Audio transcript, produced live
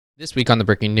This week on the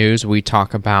Breaking News, we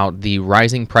talk about the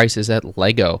rising prices at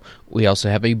LEGO. We also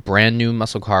have a brand new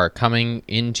muscle car coming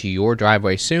into your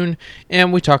driveway soon,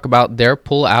 and we talk about their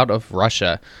pull out of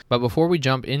Russia. But before we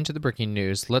jump into the Breaking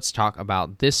News, let's talk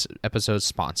about this episode's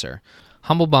sponsor.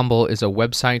 Humble Bundle is a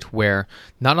website where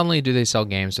not only do they sell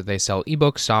games, but they sell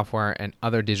ebooks, software, and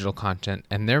other digital content,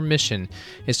 and their mission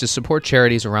is to support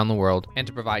charities around the world and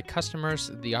to provide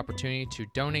customers the opportunity to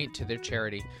donate to their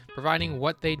charity, providing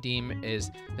what they deem is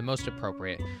the most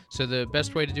appropriate. So the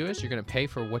best way to do it is you're going to pay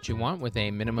for what you want with a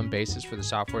minimum basis for the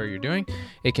software you're doing.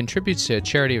 It contributes to a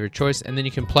charity of your choice, and then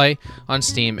you can play on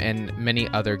Steam and many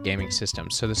other gaming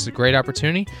systems. So this is a great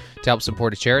opportunity to help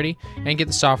support a charity and get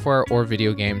the software or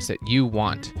video games that you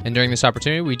want. And during this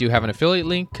opportunity, we do have an affiliate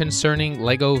link concerning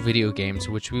LEGO video games,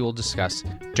 which we will discuss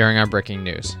during our Breaking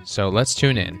News. So let's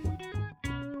tune in.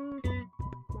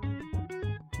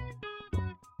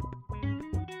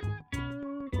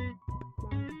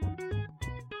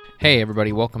 Hey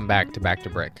everybody, welcome back to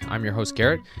Brick. I'm your host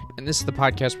Garrett, and this is the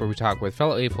podcast where we talk with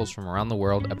fellow AFOLs from around the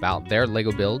world about their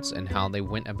LEGO builds and how they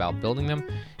went about building them,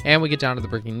 and we get down to the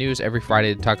breaking news every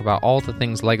Friday to talk about all the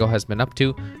things LEGO has been up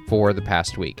to for the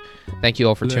past week. Thank you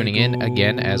all for tuning in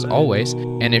again, as always,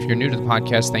 and if you're new to the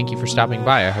podcast, thank you for stopping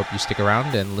by. I hope you stick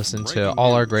around and listen to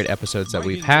all our great episodes that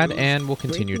we've had and will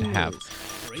continue to have.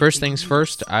 First things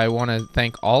first, I want to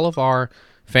thank all of our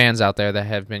fans out there that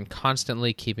have been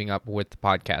constantly keeping up with the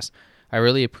podcast. I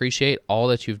really appreciate all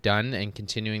that you've done and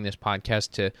continuing this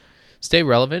podcast to stay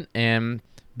relevant and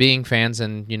being fans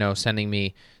and, sending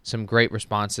me some great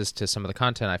responses to some of the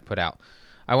content I've put out.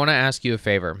 I want to ask you a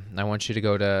favor. I want you to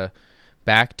go to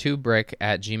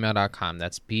backtobrick@gmail.com.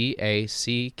 That's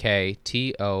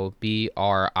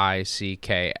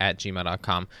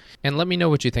BACKTOBRICK@gmail.com. And let me know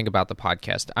what you think about the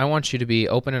podcast. I want you to be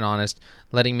open and honest,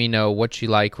 letting me know what you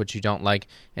like, what you don't like,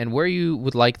 and where you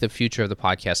would like the future of the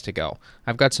podcast to go.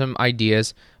 I've got some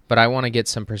ideas, but I want to get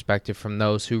some perspective from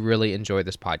those who really enjoy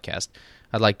this podcast.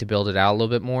 I'd like to build it out a little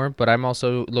bit more, but I'm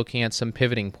also looking at some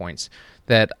pivoting points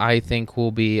that I think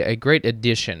will be a great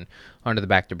addition onto the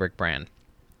Back to Brick brand.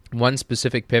 One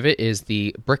specific pivot is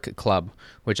the Brick Club,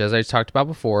 which, as I talked about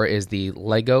before, is the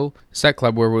LEGO set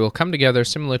club where we will come together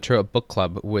similar to a book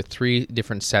club with 3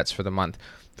 different sets for the month.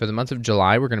 For the month of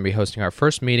July, we're going to be hosting our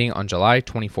first meeting on July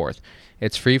 24th.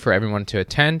 It's free for everyone to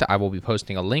attend. I will be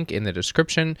posting a link in the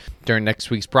description during next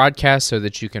week's broadcast so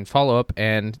that you can follow up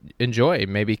and enjoy.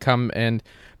 Maybe come and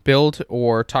build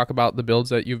or talk about the builds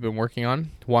that you've been working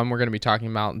on. One, we're going to be talking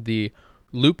about the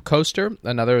Loop Coaster.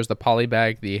 Another is the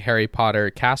Polybag, the Harry Potter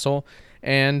Castle.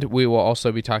 And we will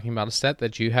also be talking about a set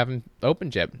that you haven't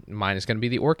opened yet. Mine is going to be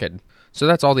the Orchid. So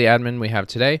that's all the admin we have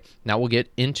today. Now we'll get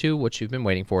into what you've been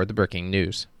waiting for, the breaking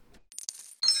news.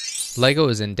 LEGO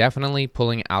is indefinitely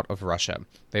pulling out of Russia.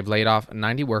 They've laid off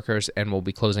 90 workers and will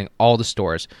be closing all the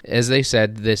stores. As they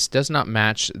said, this does not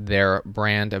match their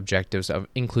brand objectives of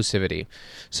inclusivity.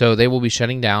 So they will be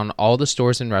shutting down all the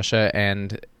stores in Russia,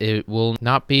 and it will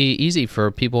not be easy for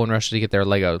people in Russia to get their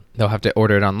LEGO. They'll have to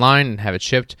order it online and have it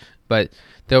shipped, but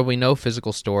there will be no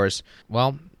physical stores.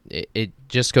 Well, it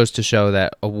just goes to show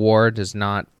that a war does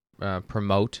not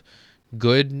promote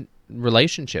good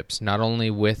relationships, not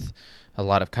only with a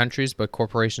lot of countries, but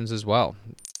corporations as well.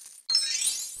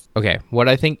 Okay, what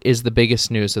I think is the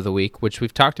biggest news of the week, which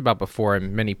we've talked about before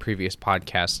in many previous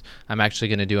podcasts. I'm actually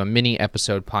going to do a mini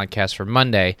episode podcast for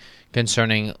Monday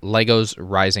concerning LEGO's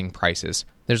rising prices.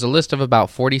 There's a list of about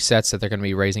 40 sets that they're going to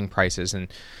be raising prices, and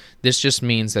this just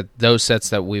means that those sets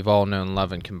that we've all known,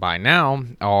 love, and can buy now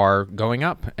are going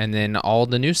up, and then all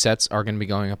the new sets are going to be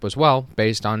going up as well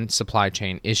based on supply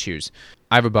chain issues.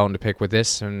 I have a bone to pick with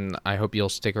this, and I hope you'll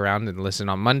stick around and listen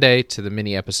on Monday to the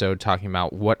mini episode talking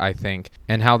about what I think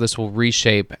and how this will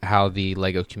reshape how the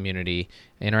LEGO community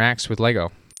interacts with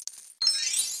LEGO.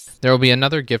 There will be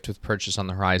another gift with purchase on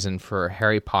the horizon for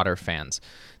Harry Potter fans.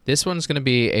 This one's going to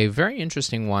be a very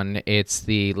interesting one. It's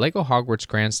the LEGO Hogwarts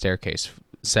Grand Staircase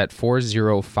set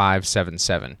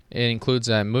 40577. It includes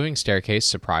a moving staircase,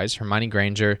 surprise, Hermione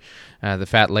Granger, the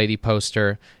Fat Lady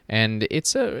poster, and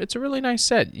it's a really nice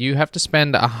set. You have to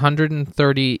spend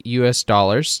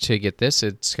 $130 to get this.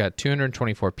 It's got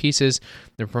 224 pieces.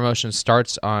 The promotion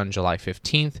starts on July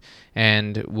 15th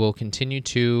and will continue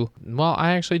to, well,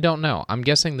 I actually don't know. I'm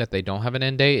guessing that they don't have an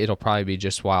end date. It'll probably be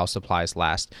just while supplies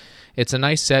last. It's a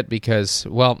nice set because,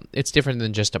 well, it's different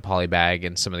than just a Polybag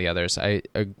and some of the others. I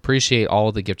appreciate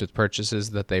all the gifted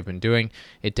purchases that they've been doing.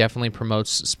 It definitely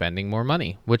promotes spending more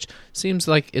money, which seems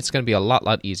like it's going to be a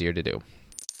lot easier to do.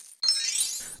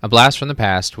 A blast from the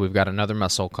past, we've got another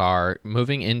muscle car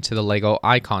moving into the LEGO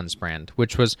Icons brand,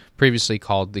 which was previously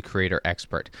called the Creator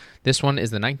Expert. This one is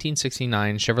the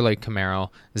 1969 Chevrolet Camaro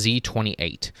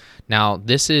Z28. Now,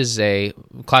 this is a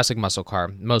classic muscle car.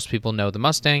 Most people know the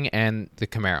Mustang and the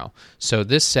Camaro. So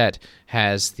this set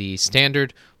has the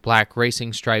standard black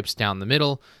racing stripes down the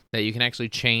middle that you can actually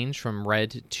change from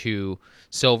red to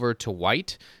silver to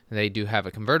white. They do have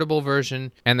a convertible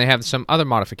version, and they have some other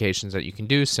modifications that you can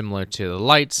do, similar to the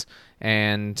lights,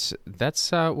 and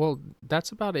that's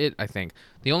about it, I think.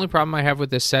 The only problem I have with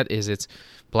this set is it's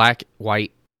black,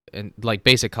 white, and like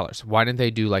basic colors. Why didn't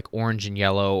they do like orange and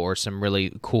yellow or some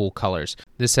really cool colors?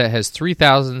 This set has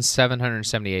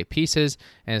 3,778 pieces,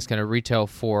 and it's going to retail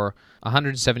for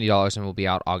 $170 and will be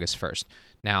out August 1st.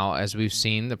 Now, as we've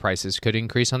seen, the prices could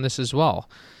increase on this as well.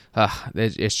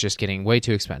 It's just getting way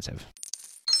too expensive.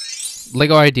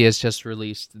 LEGO Ideas just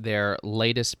released their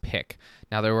latest pick.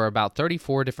 Now, there were about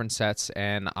 34 different sets,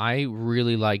 and I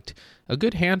really liked a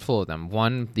good handful of them.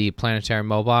 One, the Planetary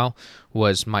Mobile,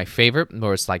 was my favorite,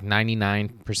 where it's like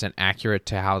 99% accurate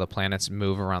to how the planets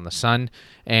move around the sun.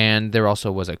 And there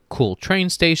also was a cool train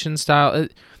station style.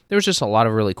 There was just a lot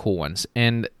of really cool ones.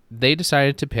 And they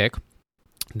decided to pick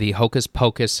the Hocus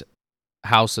Pocus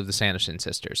House of the Sanderson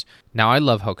Sisters. Now, I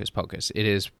love Hocus Pocus. It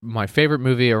is my favorite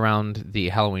movie around the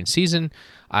Halloween season.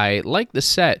 I like the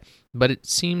set, but it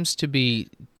seems to be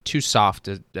too soft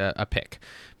a pick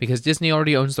because Disney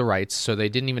already owns the rights, so they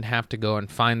didn't even have to go and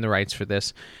find the rights for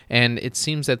this. And it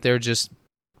seems that they're just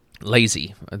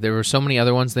lazy. There were so many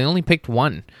other ones. They only picked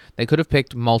one. They could have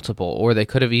picked multiple, or they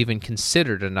could have even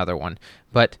considered another one.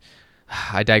 But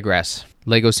I digress.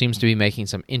 LEGO seems to be making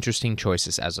some interesting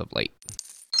choices as of late.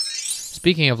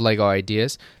 Speaking of LEGO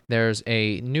Ideas, there's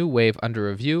a new wave under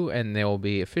review, and they will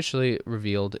be officially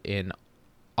revealed in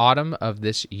autumn of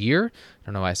this year. I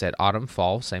don't know why I said autumn,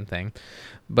 fall, same thing.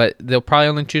 But they'll probably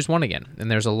only choose one again, and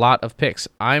there's a lot of picks.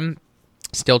 I'm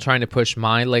still trying to push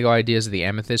my LEGO Ideas of the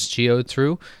Amethyst Geode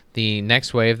through. The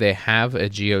next wave, they have a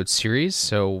Geode series,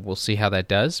 so we'll see how that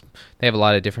does. They have a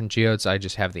lot of different Geodes. I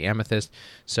just have the Amethyst,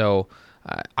 so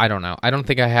I don't know. I don't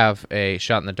think I have a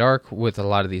shot in the dark with a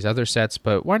lot of these other sets,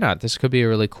 but why not? This could be a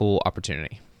really cool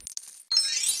opportunity.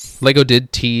 LEGO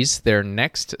did tease their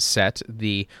next set,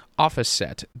 the Office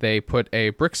set. They put a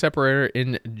brick separator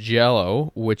in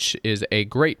Jell-O, which is a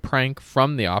great prank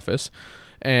from The Office.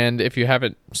 And if you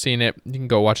haven't seen it, you can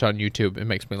go watch it on YouTube. It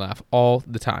makes me laugh all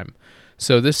the time.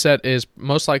 So this set is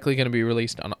most likely going to be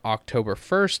released on October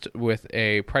 1st with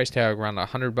a price tag around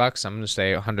 $100. I'm going to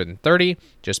say $130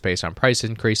 just based on price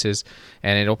increases,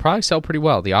 and it'll probably sell pretty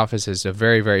well. The Office is a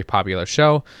very, very popular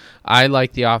show. I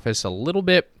like The Office a little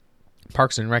bit.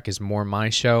 Parks and Rec is more my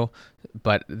show,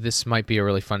 but this might be a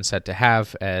really fun set to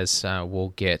have as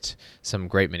we'll get some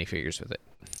great minifigures with it.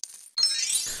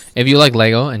 If you like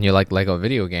LEGO and you like LEGO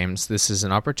video games, this is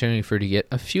an opportunity for you to get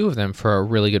a few of them for a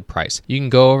really good price. You can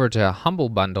go over to Humble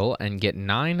Bundle and get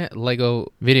 9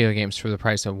 LEGO video games for the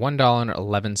price of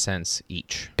 $1.11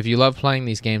 each. If you love playing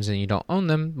these games and you don't own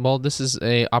them, well, this is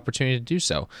an opportunity to do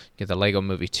so. Get the LEGO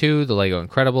Movie 2, the LEGO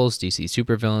Incredibles, DC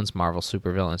Supervillains, Marvel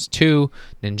Supervillains 2,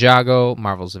 Ninjago,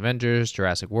 Marvel's Avengers,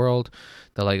 Jurassic World,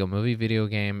 the LEGO Movie video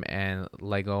game, and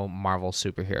LEGO Marvel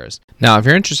Superheroes. Now, if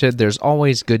you're interested, there's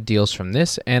always good deals from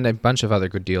this and a bunch of other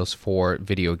good deals for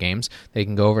video games. They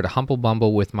can go over to Humble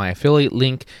Bundle with my affiliate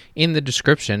link in the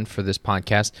description for this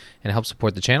podcast and help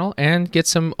support the channel and get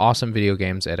some awesome video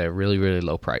games at a really, really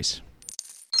low price.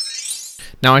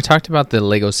 Now, I talked about the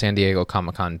LEGO San Diego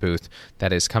Comic-Con booth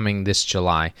that is coming this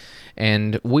July,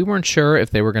 and we weren't sure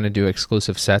if they were going to do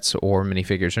exclusive sets or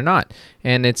minifigures or not,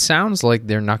 and it sounds like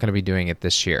they're not going to be doing it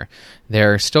this year.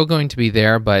 They're still going to be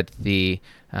there, but the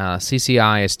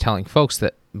CCI is telling folks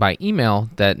that by email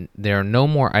that there are no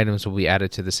more items will be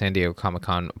added to the San Diego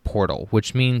Comic-Con portal,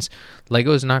 which means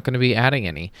LEGO is not going to be adding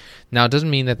any. Now, it doesn't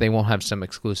mean that they won't have some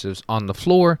exclusives on the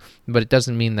floor, but it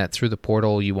doesn't mean that through the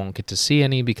portal you won't get to see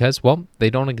any because, well, they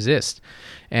don't exist.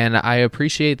 And I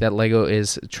appreciate that LEGO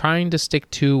is trying to stick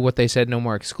to what they said, no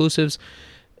more exclusives.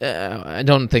 I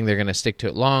don't think they're going to stick to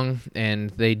it long, and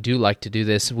they do like to do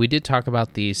this. We did talk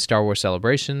about the Star Wars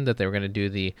Celebration, that they were going to do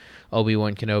the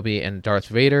Obi-Wan Kenobi and Darth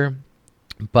Vader,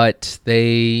 but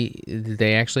they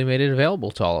actually made it available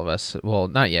to all of us. Well,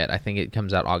 not yet. I think it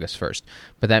comes out August 1st.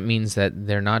 But that means that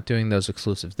they're not doing those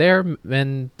exclusives there,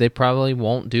 and they probably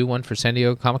won't do one for San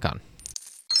Diego Comic-Con.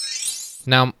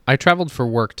 Now, I traveled for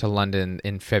work to London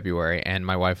in February, and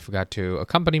my wife got to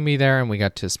accompany me there, and we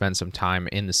got to spend some time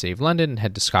in the city of London and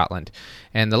head to Scotland.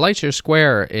 And the Lightyear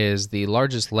Square is the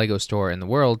largest Lego store in the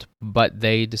world, but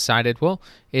they decided, well,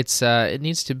 it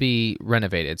needs to be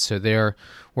renovated. So they're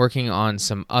working on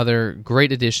some other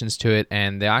great additions to it,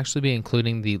 and they'll actually be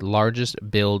including the largest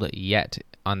build yet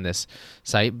on this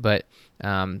site, but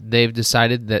they've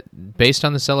decided that based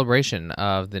on the celebration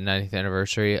of the 90th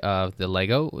anniversary of the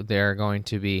Lego, there are going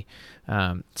to be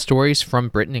stories from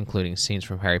Britain, including scenes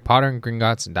from Harry Potter and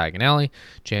Gringotts and Diagon Alley,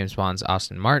 James Bond's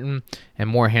Aston Martin, and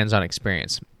more hands-on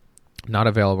experience. Not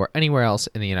available anywhere else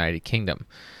in the United Kingdom.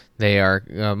 They are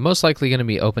most likely going to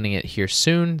be opening it here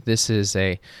soon. This is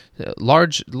a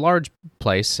large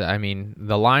place. I mean,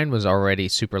 the line was already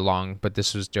super long, but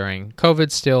this was during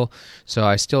COVID still, so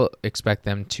I still expect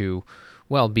them to,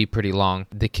 well, be pretty long.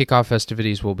 The kickoff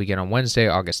festivities will begin on Wednesday,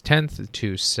 August 10th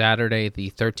to Saturday,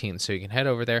 the 13th, so you can head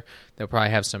over there. They'll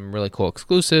probably have some really cool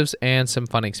exclusives and some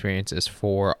fun experiences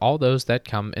for all those that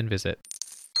come and visit.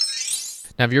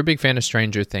 Now, if you're a big fan of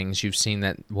Stranger Things, you've seen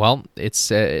that, well, it's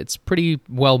pretty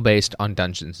well based on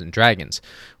Dungeons & Dragons,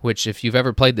 which if you've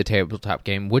ever played the tabletop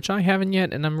game, which I haven't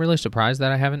yet, and I'm really surprised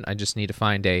that I haven't, I just need to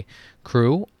find a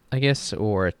crew, I guess,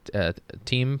 or a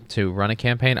team to run a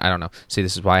campaign. I don't know. See,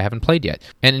 this is why I haven't played yet.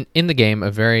 And in the game,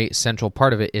 a very central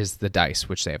part of it is the dice,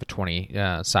 which they have a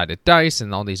 20-sided dice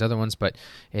and all these other ones, but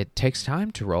it takes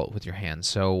time to roll it with your hands.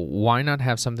 So why not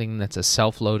have something that's a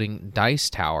self-loading dice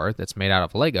tower that's made out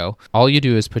of Lego? All you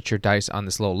do is put your dice on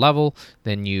this little level,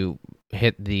 then you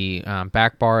hit the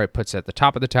back bar, it puts it at the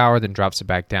top of the tower, then drops it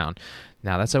back down.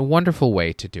 Now, that's a wonderful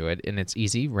way to do it, and it's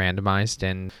easy, randomized,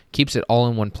 and keeps it all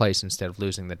in one place instead of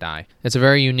losing the die. It's a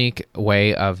very unique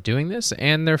way of doing this,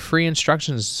 and they're free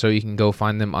instructions, so you can go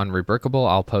find them on Rebrickable.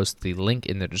 I'll post the link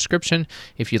in the description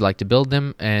if you'd like to build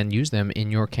them and use them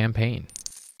in your campaign.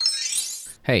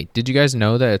 Hey, did you guys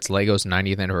know that it's Lego's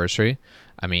 90th anniversary?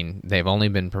 I mean, they've only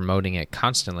been promoting it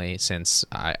constantly since,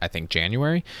 I think,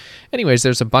 January. Anyways,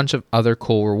 there's a bunch of other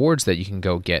cool rewards that you can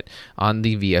go get on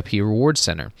the VIP Rewards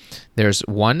Center. There's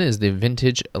one is the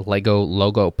Vintage Lego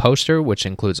Logo Poster, which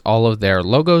includes all of their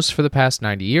logos for the past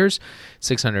 90 years,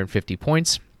 650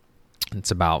 points.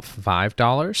 It's about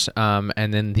 $5.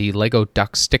 And then the Lego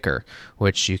Duck Sticker,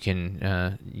 which you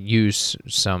can use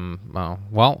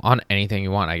on anything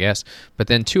you want, I guess. But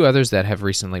then two others that have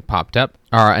recently popped up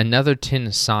are another tin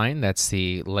sign, that's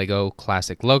the Lego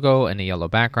Classic logo in a yellow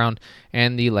background,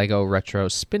 and the Lego Retro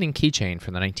Spinning Keychain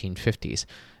from the 1950s.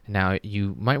 Now,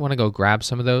 you might want to go grab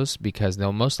some of those because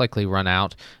they'll most likely run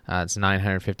out. It's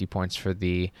 950 points for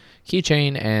the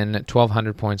keychain and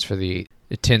 1,200 points for the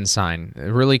tin sign.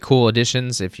 Really cool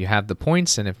additions if you have the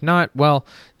points, and if not, well,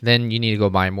 then you need to go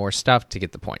buy more stuff to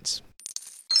get the points.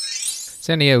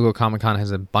 San Diego Comic-Con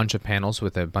has a bunch of panels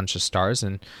with a bunch of stars,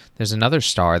 and there's another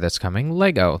star that's coming,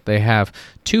 Lego. They have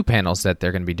two panels that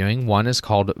they're going to be doing. One is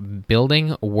called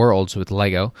Building Worlds with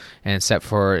Lego, and it's set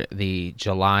for the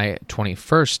July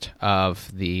 21st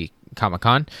of the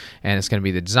Comic-Con, and it's going to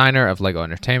be the designer of Lego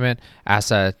Entertainment,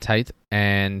 Asa Tait,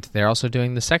 and they're also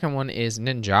doing the second one is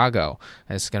Ninjago.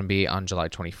 It's going to be on July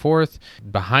 24th.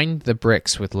 Behind the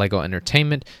Bricks with Lego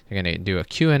Entertainment, they're going to do a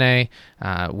Q&A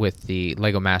with the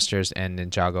Lego Masters and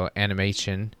Ninjago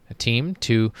animation team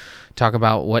to talk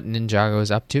about what Ninjago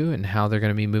is up to and how they're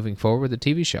going to be moving forward with the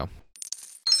TV show.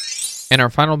 And our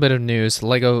final bit of news,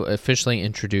 Lego officially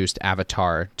introduced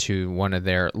Avatar to one of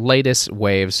their latest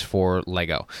waves for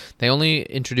Lego. They only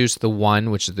introduced the one,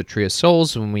 which is the Tree of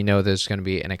Souls, when we know there's going to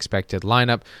be an expected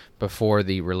lineup before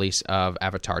the release of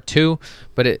Avatar 2.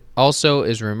 But it also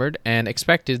is rumored and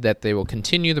expected that they will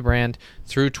continue the brand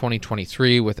through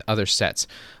 2023 with other sets.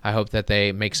 I hope that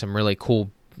they make some really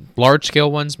cool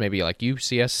large-scale ones, maybe like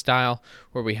UCS style,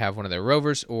 where we have one of their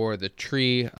rovers, or the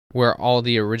tree where all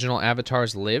the original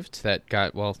avatars lived that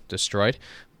got, destroyed.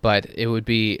 But it would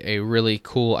be a really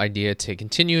cool idea to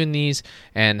continue in these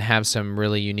and have some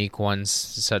really unique ones,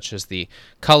 such as the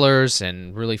colors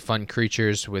and really fun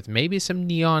creatures with maybe some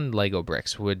neon Lego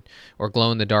bricks or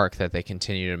glow-in-the-dark that they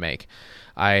continue to make.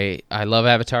 I love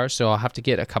Avatar, so I'll have to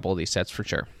get a couple of these sets for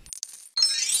sure.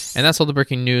 And that's all the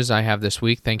breaking news I have this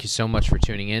week. Thank you so much for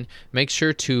tuning in. Make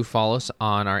sure to follow us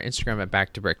on our Instagram at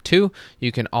Back2Brick2.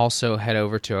 You can also head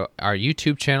over to our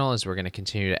YouTube channel as we're going to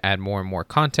continue to add more and more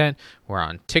content. We're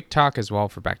on TikTok as well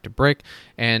for Back to Brick.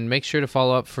 And make sure to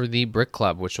follow up for the Brick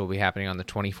Club, which will be happening on the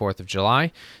 24th of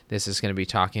July. This is going to be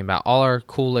talking about all our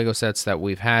cool Lego sets that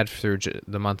we've had through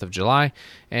the month of July.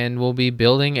 And we'll be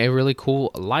building a really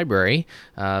cool library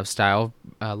style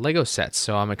Lego sets.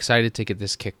 So I'm excited to get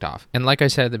this kicked off. And like I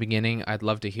said at the beginning, I'd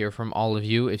love to hear from all of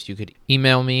you. If you could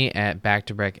email me at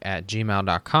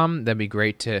backtobrick@gmail.com, that'd be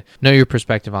great to know your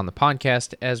perspective on the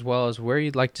podcast, as well as where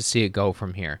you'd like to see it go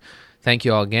from here. Thank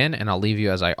you all again, and I'll leave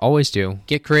you as I always do.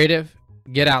 Get creative,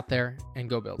 get out there, and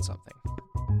go build something.